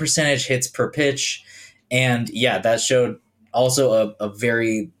the hit percentage, hits per pitch, and yeah, that showed also a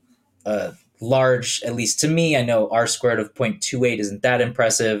very large, at least to me. I know R squared of 0.28 isn't that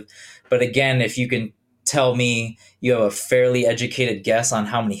impressive, but again, if you can tell me you have a fairly educated guess on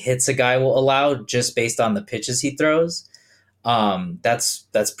how many hits a guy will allow just based on the pitches he throws,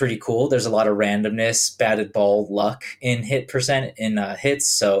 that's pretty cool. There's a lot of randomness, batted ball luck in hit percent in hits,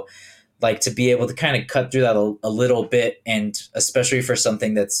 so like to be able to kind of cut through that a little bit, and especially for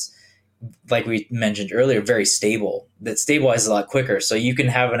something that's, like we mentioned earlier, very stable, that stabilizes a lot quicker, so you can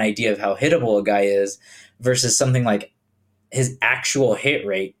have an idea of how hittable a guy is, versus something like his actual hit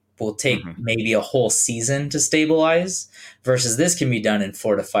rate will take Mm-hmm. maybe a whole season to stabilize, versus this can be done in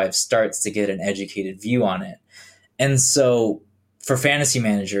 4 to 5 starts to get an educated view on it. And so for fantasy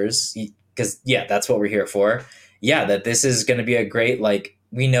managers, because yeah, that's what we're here for. Yeah, that this is going to be a great, like,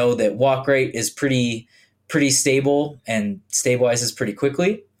 we know that walk rate is pretty stable and stabilizes pretty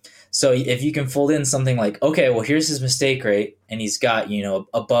quickly. So if you can fold in something like, okay, well, here's his mistake rate, and he's got,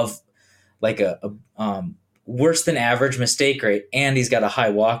 above like a worse than average mistake rate, and he's got a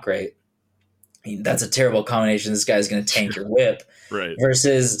high walk rate. I mean, that's a terrible combination. This guy's going to tank your whip, Right.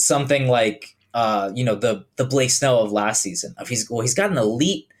 versus something like the Blake Snell of last season. He's got an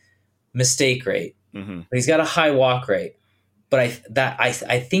elite mistake rate, Mm-hmm. but he's got a high walk rate. But I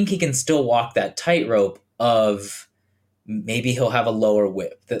think he can still walk that tightrope of maybe he'll have a lower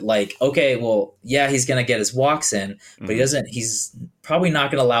whip. That, like, okay, well, yeah, he's gonna get his walks in, but Mm-hmm. he's probably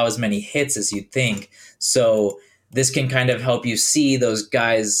not gonna allow as many hits as you'd think. So this can kind of help you see those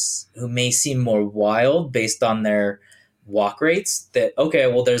guys who may seem more wild based on their walk rates, that, okay,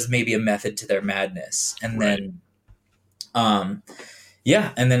 well, there's maybe a method to their madness. And Right. then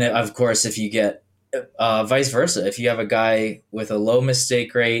yeah, and then of course, if you get vice versa, if you have a guy with a low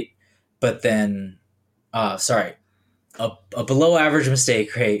mistake rate, but then sorry, a below average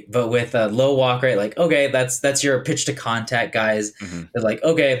mistake rate, but with a low walk rate, like, okay, that's your pitch to contact guys. Mm-hmm. They're like,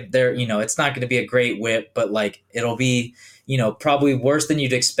 okay, they're, it's not going to be a great whip, but like it'll be, probably worse than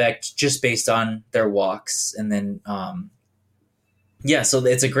you'd expect just based on their walks. And then yeah, so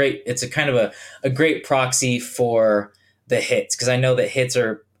it's a kind of a great proxy for the hits, because I know that hits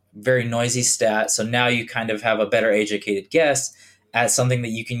are very noisy stat. So now you kind of have a better educated guess at something that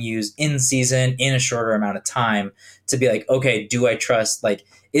you can use in season in a shorter amount of time to be like, okay, do I trust, like,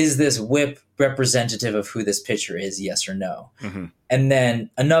 is this whip representative of who this pitcher is? Yes or no? Mm-hmm. And then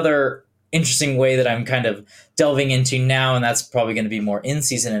another interesting way that I'm kind of delving into now, and that's probably going to be more in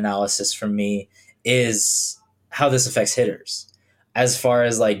season analysis for me, is how this affects hitters. As far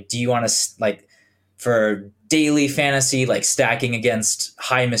as, like, do you want to, like, for daily fantasy, like stacking against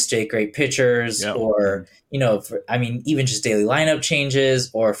high mistake rate pitchers, Yeah. or, even just daily lineup changes,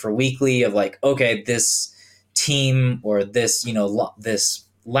 or for weekly of like, okay, this team or this, this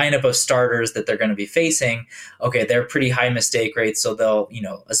lineup of starters that they're going to be facing, okay, they're pretty high mistake rates. So they'll,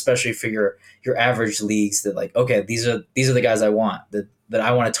 especially for your average leagues, that like, okay, these are the guys I want, that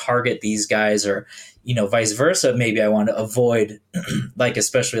I want to target these guys, or, vice versa. Maybe I want to avoid like,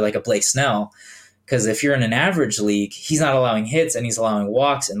 especially like a Blake Snell, because if you're in an average league, he's not allowing hits and he's allowing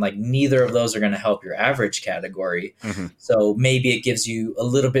walks, and like neither of those are going to help your average category. Mm-hmm. So maybe it gives you a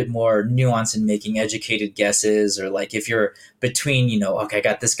little bit more nuance in making educated guesses, or like if you're between, okay, I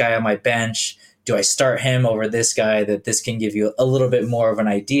got this guy on my bench, do I start him over this guy? That this can give you a little bit more of an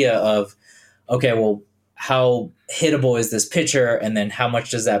idea of, okay, well, how hittable is this pitcher, and then how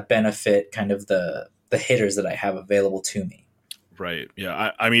much does that benefit kind of the hitters that I have available to me. Right.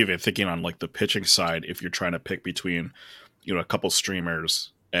 Yeah. I'm even thinking on like the pitching side, if you're trying to pick between, a couple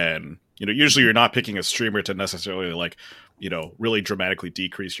streamers, and, usually you're not picking a streamer to necessarily like, really dramatically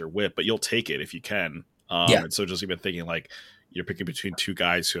decrease your whip, but you'll take it if you can. Yeah. And so just even thinking like you're picking between two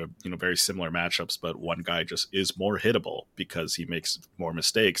guys who have, very similar matchups, but one guy just is more hittable because he makes more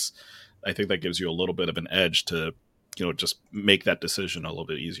mistakes. I think that gives you a little bit of an edge to, just make that decision a little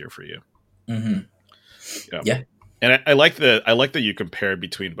bit easier for you. Mm-hmm. Yeah. Yeah. And I like that you compared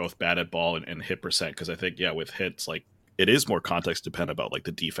between both batted ball and hit percent, because I think, yeah, with hits, like, it is more context dependent about like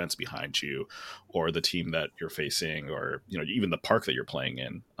the defense behind you or the team that you're facing, or even the park that you're playing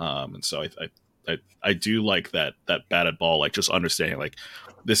in. And so I I do like that batted ball, like just understanding like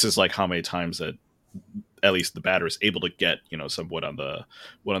this is like how many times that at least the batter is able to get, some wood on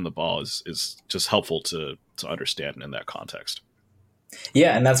the ball is just helpful to understand in that context.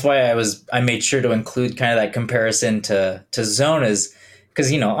 Yeah, and that's why I made sure to include kind of that comparison to zone is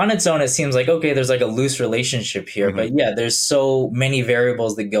because on its own it seems like okay, there's like a loose relationship here, Mm-hmm. but yeah, there's so many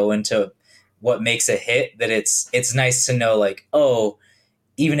variables that go into what makes a hit that it's nice to know like oh,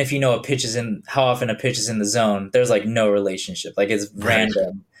 even if you know a pitch is in how often a pitch is in the zone, there's like no relationship, like it's Right.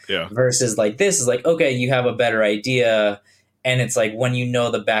 random. Yeah. Versus like this is like okay, you have a better idea, and it's like when you know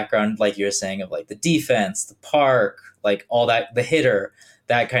the background, like you're saying of like the defense, the park, like all that, the hitter,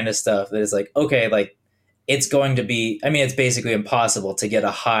 that kind of stuff. That is like okay, like it's going to be. I mean, it's basically impossible to get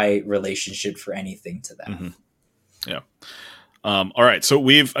a high relationship for anything to that. Mm-hmm. Yeah. All right, so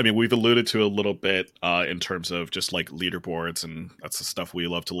we've alluded to a little bit in terms of just like leaderboards, and that's the stuff we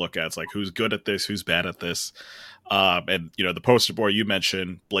love to look at. It's like who's good at this, who's bad at this, and the poster board you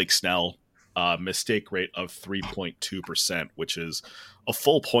mentioned, Blake Snell, mistake rate of 3.2%, which is a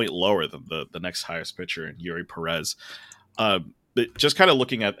full point lower than the next highest pitcher in Yuri Perez. But just kind of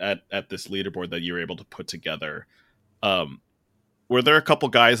looking at this leaderboard that you were able to put together, um, were there a couple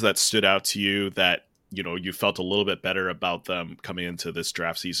guys that stood out to you that you felt a little bit better about them coming into this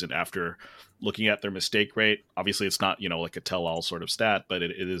draft season after looking at their mistake rate? Obviously it's not like a tell-all sort of stat, but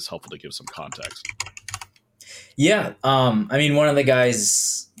it is helpful to give some context. Yeah, I mean, one of the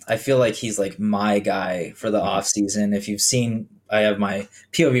guys, I feel like he's like my guy for the Mm-hmm. off season. If you've seen, I have my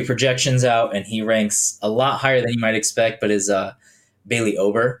POV projections out, and he ranks a lot higher than you might expect. But is Bailey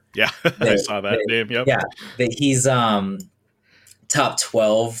Ober? Yeah. I saw that name. Yep. Yeah, that he's top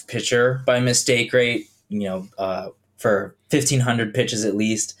 12 pitcher by mistake rate. For 1,500 pitches at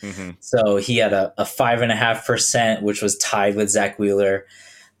least. Mm-hmm. So he had a 5.5%, which was tied with Zach Wheeler.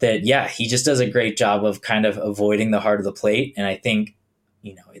 That yeah, he just does a great job of kind of avoiding the heart of the plate, and I think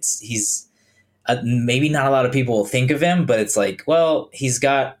he's maybe not a lot of people will think of him, but it's like well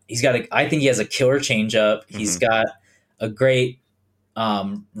I think he has a killer changeup. Mm-hmm. He's got a great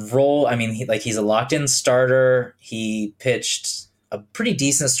role. I mean, he's a locked in starter. He pitched a pretty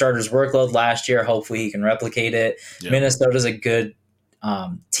decent starter's workload last year. Hopefully, he can replicate it. Yeah. Minnesota's a good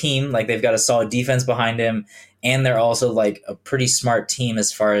team. Like they've got a solid defense behind him, and they're also like a pretty smart team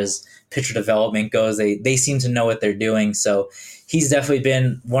as far as pitcher development goes. They seem to know what they're doing. So he's definitely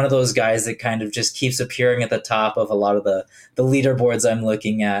been one of those guys that kind of just keeps appearing at the top of a lot of the leaderboards I'm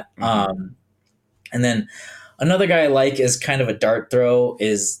looking at. Mm-hmm. And then another guy I like is kind of a dart throw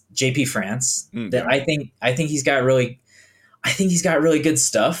is JP France. That Yeah. I think he's got really good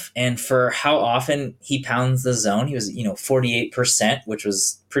stuff. And for how often he pounds the zone, he was 48%, which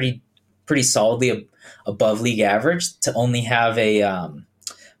was pretty solidly above league average. To only have a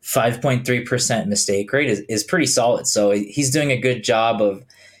 5.3% mistake rate is pretty solid. So he's doing a good job of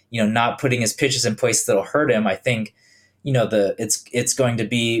not putting his pitches in places that'll hurt him. I think it's going to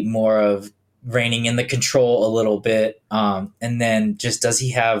be more of reining in the control a little bit, and then just does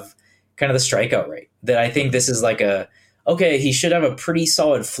he have kind of the strikeout rate that I think this is like okay, he should have a pretty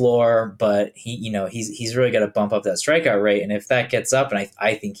solid floor, but he's really got to bump up that strikeout rate. And if that gets up, and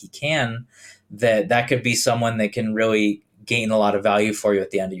I think he can, that could be someone that can really gain a lot of value for you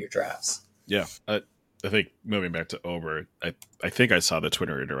at the end of your drafts. Yeah. I think moving back to Ober, I think I saw the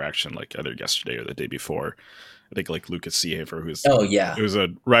Twitter interaction like either yesterday or the day before. I think like Lucas Seehafer, who's a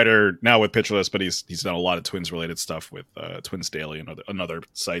writer now with Pitcherless, but he's done a lot of Twins related stuff with Twins Daily and other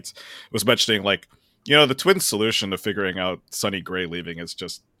sites. Was mentioning like, the Twins solution to figuring out Sonny Gray leaving is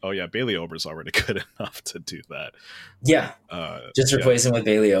just, oh yeah, Bailey Ober's already good enough to do that. Yeah. Just replace him with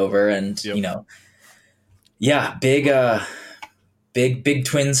Bailey Ober, and yep. Big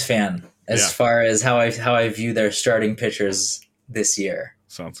Twins fan as far as how I view their starting pitchers this year.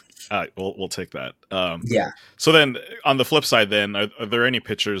 Sounds we'll take that. Yeah. So then on the flip side, then are there any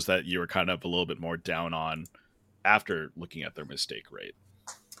pitchers that you were kind of a little bit more down on after looking at their mistake rate?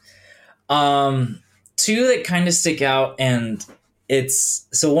 Two that kind of stick out, and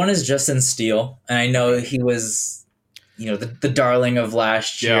one is Justin Steele, and I know he was the darling of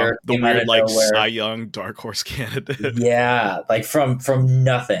last year. The weird like Cy Young dark horse candidate. Yeah, like from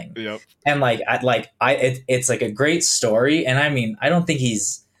nothing. Yep. And it's like a great story, and I mean I don't think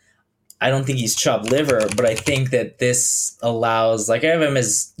he's chopped liver, but I think that this allows, like, I have him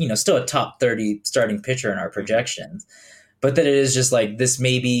as still a top 30 starting pitcher in our projections, but that it is just like this.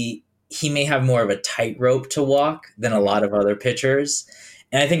 Maybe he may have more of a tightrope to walk than a lot of other pitchers,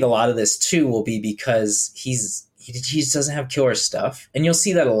 and I think a lot of this too will be because he just doesn't have killer stuff, and you'll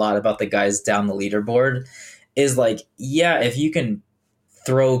see that a lot about the guys down the leaderboard. Is like, yeah, if you can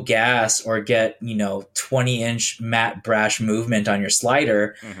throw gas or get, 20-inch matte brash movement on your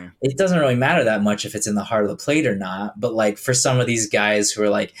slider, Mm-hmm. it doesn't really matter that much if it's in the heart of the plate or not. But like for some of these guys who are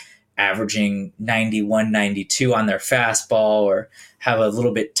like averaging 91, 92 on their fastball, or have a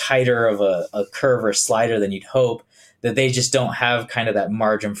little bit tighter of a curve or slider than you'd hope, that they just don't have kind of that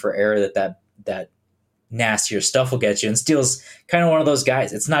margin for error that nastier stuff will get you. And Steele's kind of one of those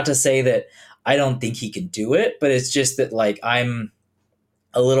guys. It's not to say that I don't think he can do it, but it's just that like I'm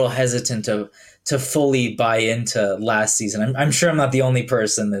a little hesitant to fully buy into last season. I'm sure I'm not the only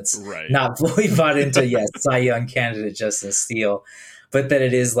person that's Right. not fully bought into Cy Young candidate Justin Steele, but that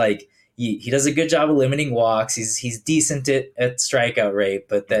it is like he does a good job of limiting walks. He's decent at strikeout rate,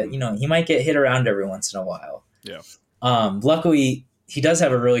 but that he might get hit around every once in a while. Yeah. Luckily, he does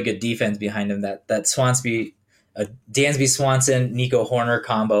have a really good defense behind him. That Dansby Swanson Nico Horner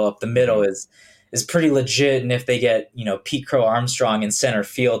combo up the middle is pretty legit. And if they get Pete Crow Armstrong in center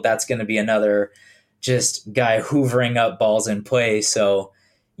field, that's going to be another just guy hoovering up balls in play. So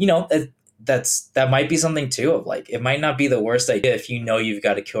that might be something too. Of like, it might not be the worst idea if you've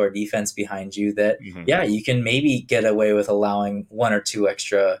got a killer defense behind you. That you can maybe get away with allowing one or two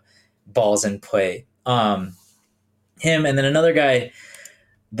extra balls in play. Him, and then another guy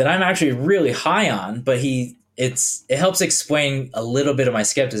that I'm actually really high on, but it helps explain a little bit of my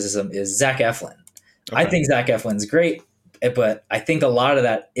skepticism, is Zach Eflin. Okay. I think Zach Eflin's great, but I think a lot of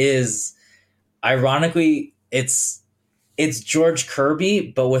that is, ironically, it's George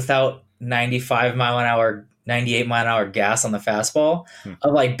Kirby, but without 95 mile an hour, 98 mile an hour gas on the fastball.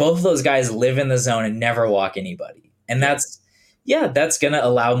 Of like, both of those guys live in the zone and never walk anybody, and that's going to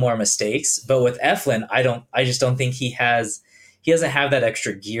allow more mistakes. But with Eflin, I just don't think he doesn't have that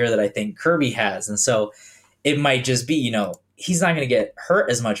extra gear that I think Kirby has. And so it might just be, he's not going to get hurt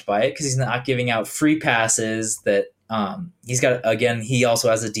as much by it because he's not giving out free passes. That he's got, again, he also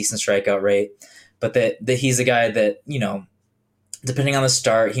has a decent strikeout rate, but that he's a guy that, depending on the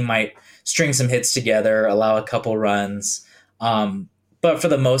start, he might string some hits together, allow a couple runs. But for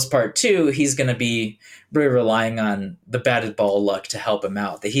the most part, too, he's going to be really relying on the batted ball luck to help him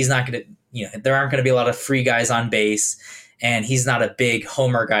out. That he's not going to, there aren't going to be a lot of free guys on base, and he's not a big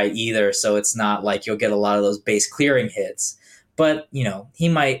homer guy either. So it's not like you'll get a lot of those base clearing hits. But, he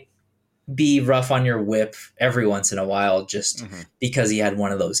might be rough on your whip every once in a while just because he had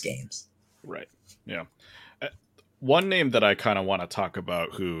one of those games. Right. Yeah. One name that I kind of want to talk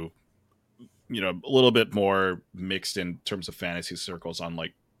about who, a little bit more mixed in terms of fantasy circles on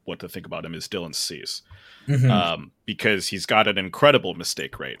like what to think about him, is Dylan Cease. Because he's got an incredible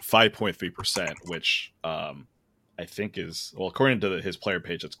mistake rate, 5.3%, which I think is, well, according to his player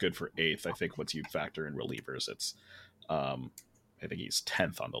page, it's good for 8th. I think once you factor in relievers, it's I think he's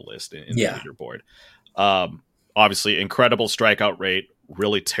 10th on the list in the leaderboard. Obviously, incredible strikeout rate,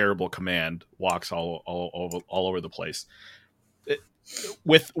 really terrible command, walks all over the place.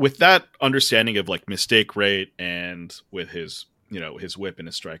 With that understanding of like mistake rate, and with his his whip and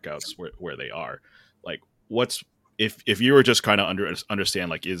his strikeouts where they are, like what's if you were just kind of understand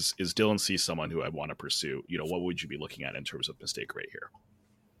like is Dylan Cease someone who I want to pursue? What would you be looking at in terms of mistake rate here?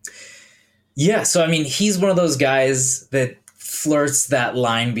 Yeah, so I mean, he's one of those guys that flirts that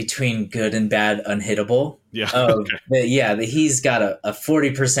line between good and bad, unhittable. Yeah, that he's got a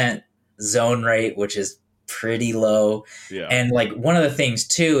 40% zone rate, which is pretty low. Yeah. And like one of the things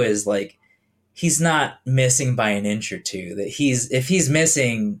too is like he's not missing by an inch or two. That if he's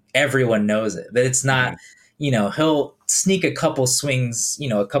missing, everyone knows it. That it's not, he'll sneak a couple swings,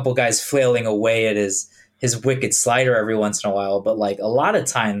 a couple guys flailing away at his wicked slider every once in a while, but like a lot of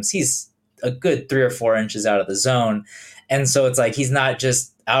times he's a good 3 or 4 inches out of the zone. And so it's like he's not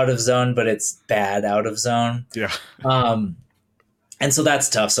just out of zone, but it's bad out of zone. Yeah. And so that's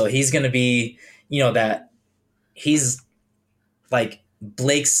tough. So he's going to be, that he's like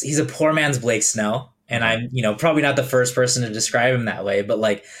he's a poor man's Blake Snell. And I'm, probably not the first person to describe him that way, but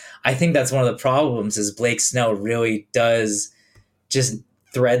like, I think that's one of the problems is Blake Snell really does just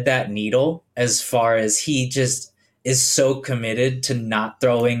thread that needle as far as he just is so committed to not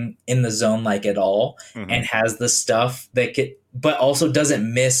throwing in the zone like at all, and has the stuff that but also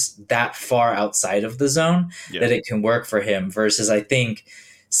doesn't miss that far outside of the zone that it can work for him, versus I think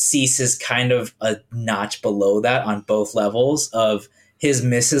Cease is kind of a notch below that on both levels. Of his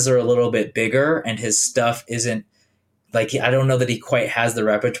misses are a little bit bigger and his stuff isn't like, I don't know that he quite has the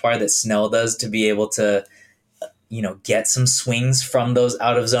repertoire that Snell does to be able to, get some swings from those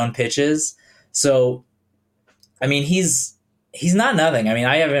out of zone pitches. So, I mean, he's not nothing. I mean,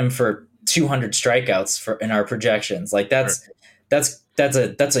 I have him for 200 strikeouts in our projections. Like that's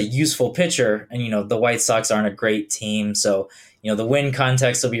that's a useful pitcher. And the White Sox aren't a great team, so the win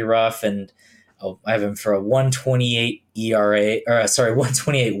context will be rough. And I have him for a 128 ERA, or sorry,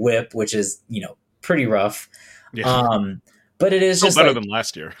 128 WHIP, which is pretty rough. Yeah. Um, but it is Still just better like than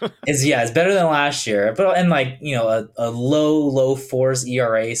last year. it's better than last year, but and like a low fours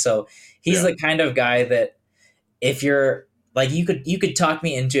ERA. So he's Yeah. the kind of guy that if you're like you could talk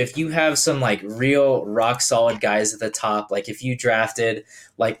me into, if you have some like real rock solid guys at the top, like if you drafted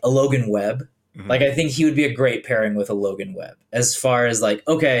like a Logan Webb, like I think he would be a great pairing with a Logan Webb, as far as like,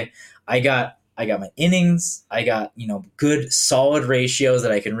 okay, I got my innings, I got good solid ratios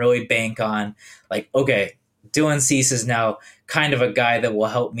that I can really bank on. Like, okay, Dylan Cease is now kind of a guy that will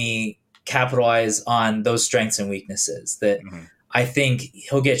help me capitalize on those strengths and weaknesses that I think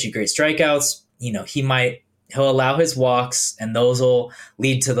he'll get you great strikeouts. He'll allow his walks, and those will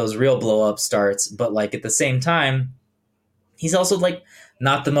lead to those real blow up starts. But like at the same time, he's also like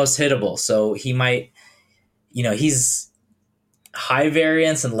not the most hittable. So he might, he's high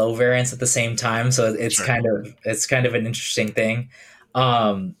variance and low variance at the same time. So Sure. it's kind of an interesting thing.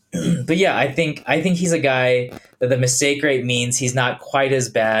 But yeah, I think he's a guy that the mistake rate means he's not quite as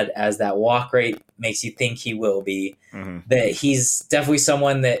bad as that walk rate makes you think he will be. That he's definitely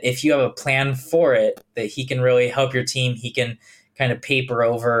someone that if you have a plan for it, that he can really help your team. He can kind of paper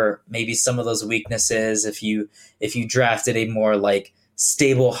over maybe some of those weaknesses if you drafted a more like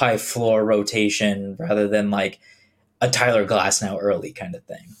stable high floor rotation rather than like a Tyler Glasnow early kind of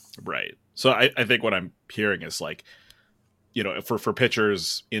thing. Right. So I think what I'm hearing is like, for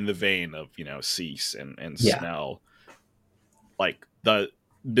pitchers in the vein of, Cease and Snell, like the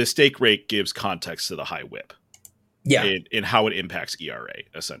mistake rate gives context to the high whip. Yeah. In how it impacts ERA,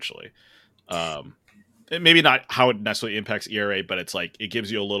 essentially. Maybe not how it necessarily impacts ERA, but it's like it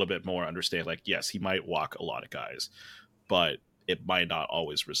gives you a little bit more understanding. Like, yes, he might walk a lot of guys, but it might not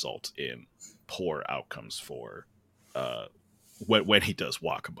always result in poor outcomes for when he does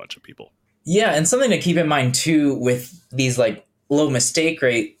walk a bunch of people. Yeah, and something to keep in mind too with these like low mistake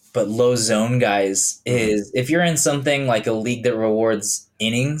rate but low zone guys is if you're in something like a league that rewards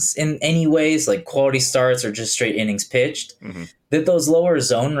innings in any ways, like quality starts or just straight innings pitched, that those lower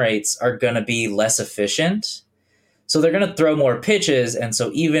zone rates are going to be less efficient. So they're going to throw more pitches, and so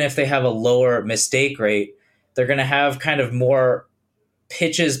even if they have a lower mistake rate, they're going to have kind of more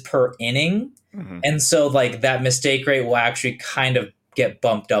pitches per inning. And so like that mistake rate will actually kind of get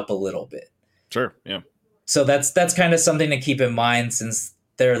bumped up a little bit. Sure. Yeah. So that's kind of something to keep in mind, since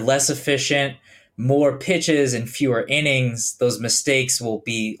they're less efficient, more pitches and fewer innings. Those mistakes will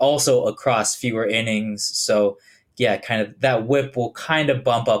be also across fewer innings. So yeah, kind of that whip will kind of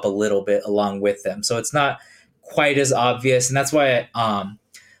bump up a little bit along with them. So it's not quite as obvious. And that's why on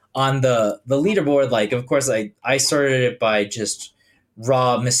the leaderboard, like of course I sorted it by just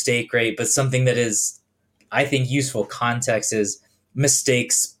raw mistake rate, but something that is, I think, useful context is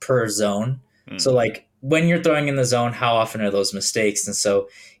mistakes per zone. So like when you're throwing in the zone, how often are those mistakes? And so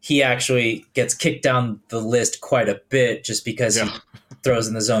he actually gets kicked down the list quite a bit just because he throws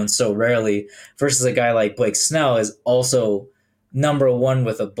in the zone so rarely, versus a guy like Blake Snell is also number one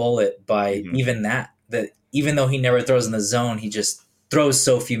with a bullet by even that even though he never throws in the zone, he just throws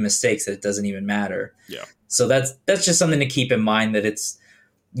so few mistakes that it doesn't even matter. Yeah. So that's just something to keep in mind, that it's,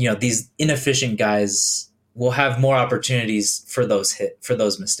 these inefficient guys will have more opportunities for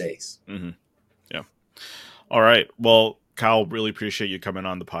those mistakes. Yeah. All right. Well, Kyle, really appreciate you coming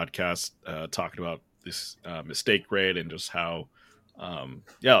on the podcast, talking about this mistake rate and just how,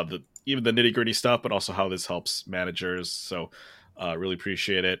 even the nitty gritty stuff, but also how this helps managers. So really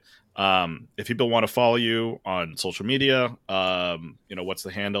appreciate it. If people want to follow you on social media, what's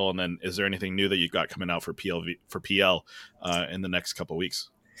the handle? And then is there anything new that you've got coming out for PL in the next couple of weeks?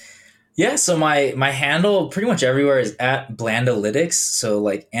 Yeah, so my handle pretty much everywhere is at Blandalytics, so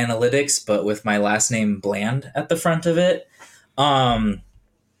like analytics, but with my last name Bland at the front of it. I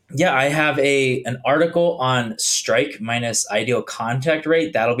have an article on strike minus ideal contact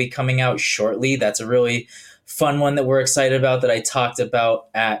rate that'll be coming out shortly. That's a really fun one that we're excited about, that I talked about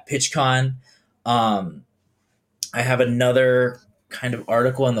at PitchCon. I have another kind of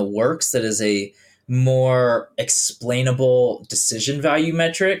article in the works that is a more explainable decision value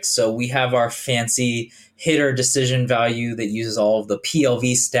metric. So we have our fancy hitter decision value that uses all of the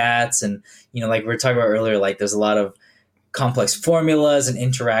PLV stats. And, like we were talking about earlier, like there's a lot of complex formulas and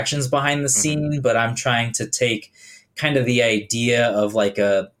interactions behind the scene, but I'm trying to take kind of the idea of like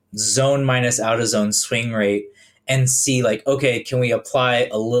a zone minus out of zone swing rate and see like, okay, can we apply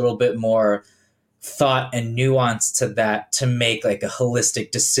a little bit more thought and nuance to that to make like a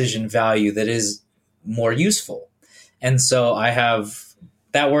holistic decision value that is more useful. And so I have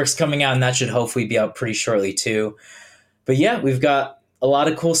that work's coming out, and that should hopefully be out pretty shortly too. But yeah, we've got a lot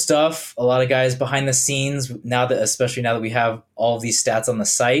of cool stuff, a lot of guys behind the scenes now that, especially now that we have all of these stats on the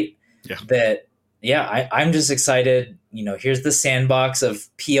site. Yeah. That, yeah, I'm just excited. You know, here's the sandbox of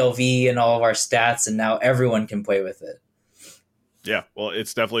PLV and all of our stats, and now everyone can play with it. Yeah, well,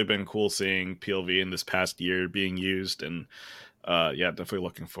 it's definitely been cool seeing PLV in this past year being used, and yeah, definitely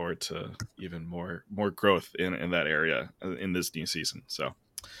looking forward to even more growth in that area in this new season. So,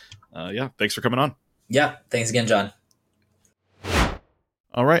 yeah, thanks for coming on. Yeah, thanks again, John.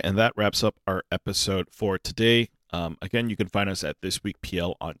 All right, and that wraps up our episode for today. Again, you can find us at This Week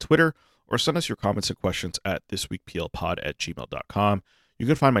PL on Twitter, or send us your comments and questions at thisweekplpod@gmail.com. You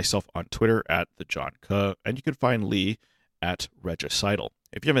can find myself on Twitter at TheJohnK, and you can find Lee at Regicidal.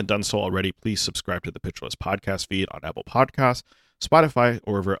 If you haven't done so already, please subscribe to the Pitcher List podcast feed on Apple Podcasts, Spotify,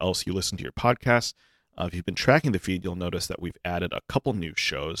 or wherever else you listen to your podcasts. If you've been tracking the feed, you'll notice that we've added a couple new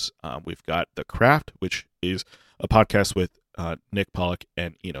shows. We've got The Craft, which is a podcast with Nick Pollock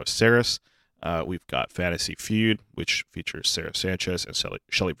and Eno Saris. We've got Fantasy Feud, which features Sarah Sanchez and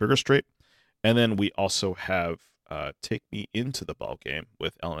Shelly Bergerstraight. And then we also have Take Me Into the Ball Game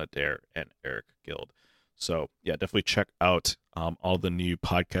with Ellen Adair and Eric Guild. So, yeah, definitely check out all the new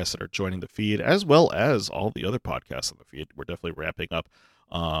podcasts that are joining the feed, as well as all the other podcasts on the feed. We're definitely ramping up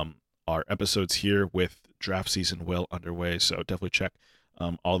our episodes here with draft season well underway. So definitely check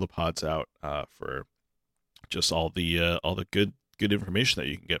all the pods out for just all the good information that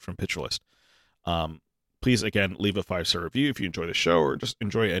you can get from Pitcher List. Please, again, leave a 5-star review if you enjoy the show or just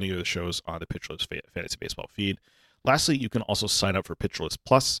enjoy any of the shows on the Pitcher List Fantasy Baseball feed. Lastly, you can also sign up for Pitcher List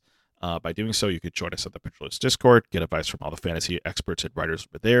Plus. By doing so, you could join us at the Pitcher List Discord, get advice from all the fantasy experts and writers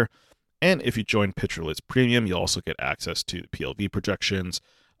over there. And if you join Pitcher List Premium, you'll also get access to the PLV projections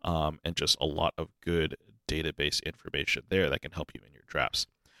and just a lot of good database information there that can help you in your drafts.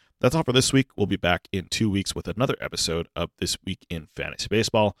 That's all for this week. We'll be back in 2 weeks with another episode of This Week in Fantasy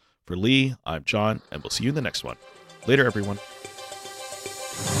Baseball. For Lee, I'm John, and we'll see you in the next one. Later, everyone.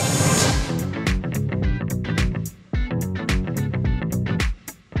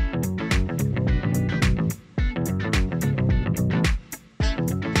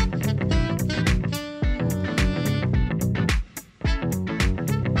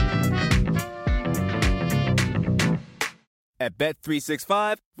 At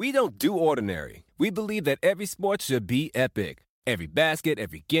Bet365, we don't do ordinary. We believe that every sport should be epic. Every basket,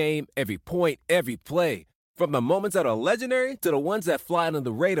 every game, every point, every play. From the moments that are legendary to the ones that fly under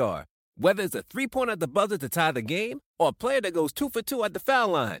the radar. Whether it's a three-pointer at the buzzer to tie the game or a player that goes 2 for 2 at the foul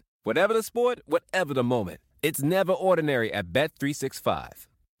line. Whatever the sport, whatever the moment. It's never ordinary at Bet365.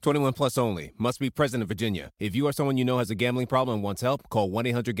 21 plus only. Must be present in Virginia. If you or someone you know has a gambling problem and wants help, call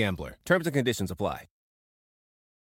 1-800-GAMBLER. Terms and conditions apply.